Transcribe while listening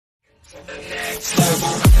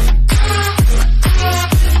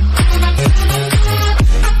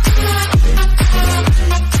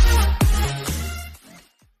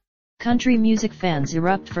Country music fans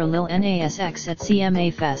erupt for Lil Nas X at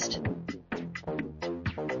CMA Fest.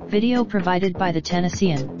 Video provided by the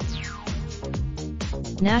Tennessean.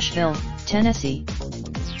 Nashville, Tennessee.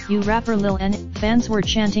 You rapper Lil N. Fans were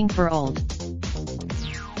chanting for old.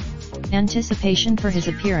 Anticipation for his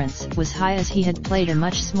appearance was high as he had played a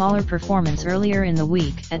much smaller performance earlier in the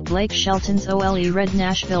week at Blake Shelton's OLE Red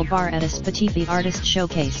Nashville bar at a Spotify artist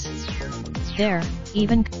showcase. There,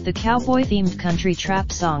 even the cowboy-themed country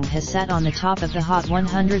trap song has sat on the top of the Hot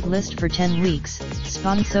 100 list for 10 weeks,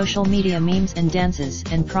 spawned social media memes and dances,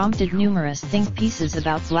 and prompted numerous think pieces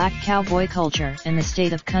about black cowboy culture and the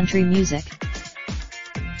state of country music.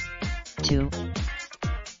 2.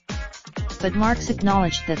 But Marks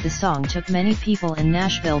acknowledged that the song took many people in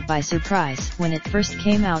Nashville by surprise when it first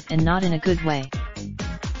came out, and not in a good way.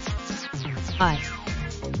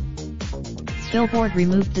 Billboard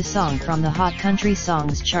removed the song from the Hot Country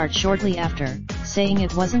Songs chart shortly after, saying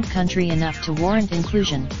it wasn't country enough to warrant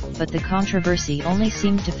inclusion, but the controversy only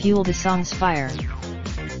seemed to fuel the song's fire.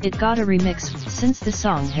 It got a remix. Since the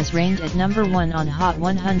song has reigned at number 1 on Hot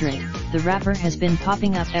 100, the rapper has been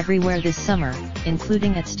popping up everywhere this summer,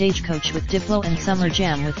 including at Stagecoach with Diplo and Summer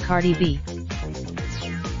Jam with Cardi B.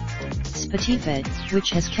 Spotify, which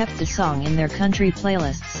has kept the song in their country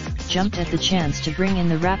playlists, jumped at the chance to bring in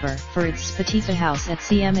the rapper for its Spotify house at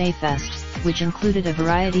CMA Fest, which included a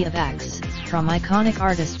variety of acts, from iconic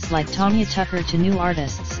artists like Tanya Tucker to new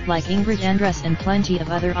artists like Ingrid Andress and plenty of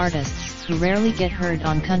other artists who rarely get heard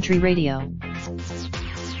on country radio.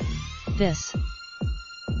 This.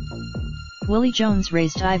 Willie Jones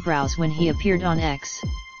raised eyebrows when he appeared on X.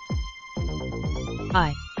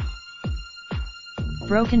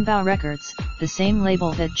 Broken Bow Records, the same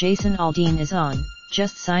label that Jason Aldean is on,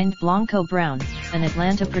 just signed Blanco Brown, an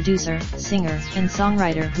Atlanta producer, singer, and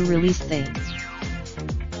songwriter who released They.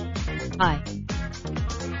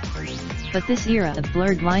 But this era of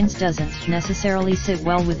blurred lines doesn't necessarily sit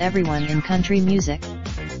well with everyone in country music.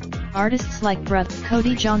 Artists like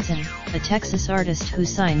Cody Johnson, a Texas artist who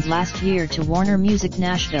signed last year to Warner Music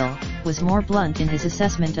Nashville, was more blunt in his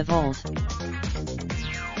assessment of old.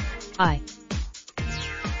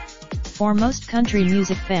 For most country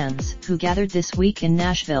music fans who gathered this week in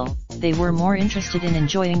Nashville, they were more interested in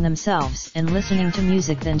enjoying themselves and listening to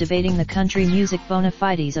music than debating the country music bona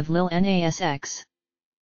fides of Lil Nas X.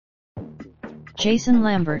 Jason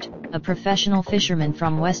Lambert, a professional fisherman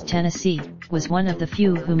from West Tennessee, was one of the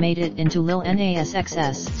few who made it into Lil Nas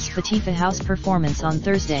X's Spotify house performance on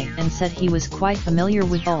Thursday and said he was quite familiar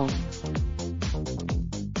with old.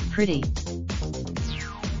 Pretty.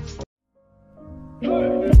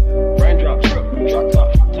 Raindrop, drop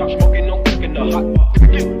top, smoking, no cooking the hot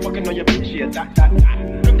pot. You fucking on your bitch, yeah,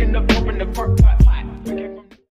 that. Looking up, open the park pot.